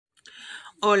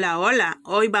Hola, hola.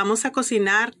 Hoy vamos a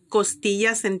cocinar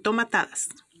costillas entomatadas.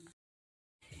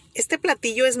 Este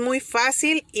platillo es muy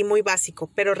fácil y muy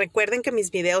básico, pero recuerden que mis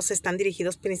videos están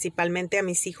dirigidos principalmente a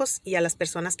mis hijos y a las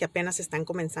personas que apenas están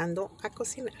comenzando a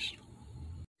cocinar.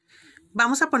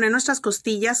 Vamos a poner nuestras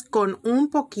costillas con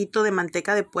un poquito de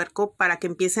manteca de puerco para que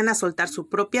empiecen a soltar su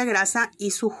propia grasa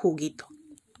y su juguito.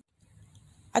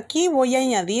 Aquí voy a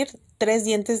añadir 3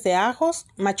 dientes de ajos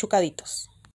machucaditos.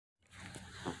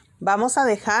 Vamos a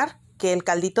dejar que el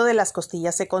caldito de las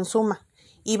costillas se consuma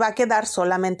y va a quedar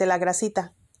solamente la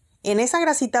grasita. En esa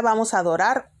grasita vamos a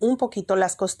dorar un poquito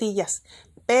las costillas,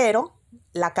 pero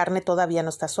la carne todavía no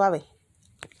está suave.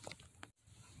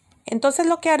 Entonces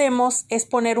lo que haremos es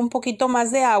poner un poquito más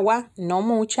de agua, no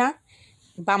mucha.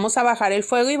 Vamos a bajar el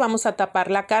fuego y vamos a tapar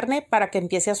la carne para que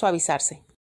empiece a suavizarse.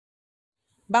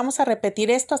 Vamos a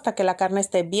repetir esto hasta que la carne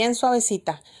esté bien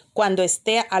suavecita. Cuando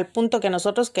esté al punto que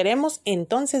nosotros queremos,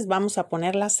 entonces vamos a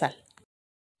poner la sal.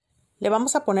 Le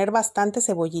vamos a poner bastante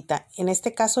cebollita. En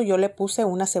este caso yo le puse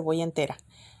una cebolla entera.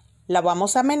 La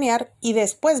vamos a menear y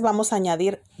después vamos a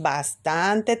añadir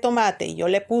bastante tomate. Yo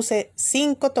le puse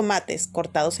 5 tomates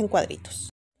cortados en cuadritos.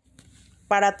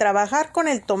 Para trabajar con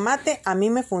el tomate a mí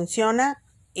me funciona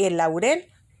el laurel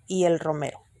y el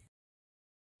romero.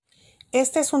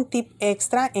 Este es un tip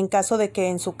extra en caso de que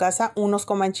en su casa unos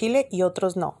coman chile y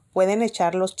otros no. Pueden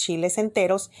echar los chiles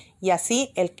enteros y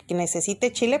así el que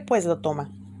necesite chile pues lo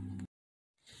toma.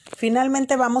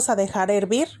 Finalmente vamos a dejar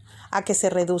hervir a que se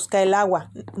reduzca el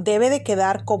agua. Debe de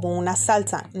quedar como una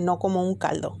salsa, no como un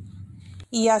caldo.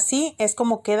 Y así es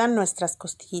como quedan nuestras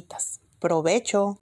costillitas. ¡Provecho!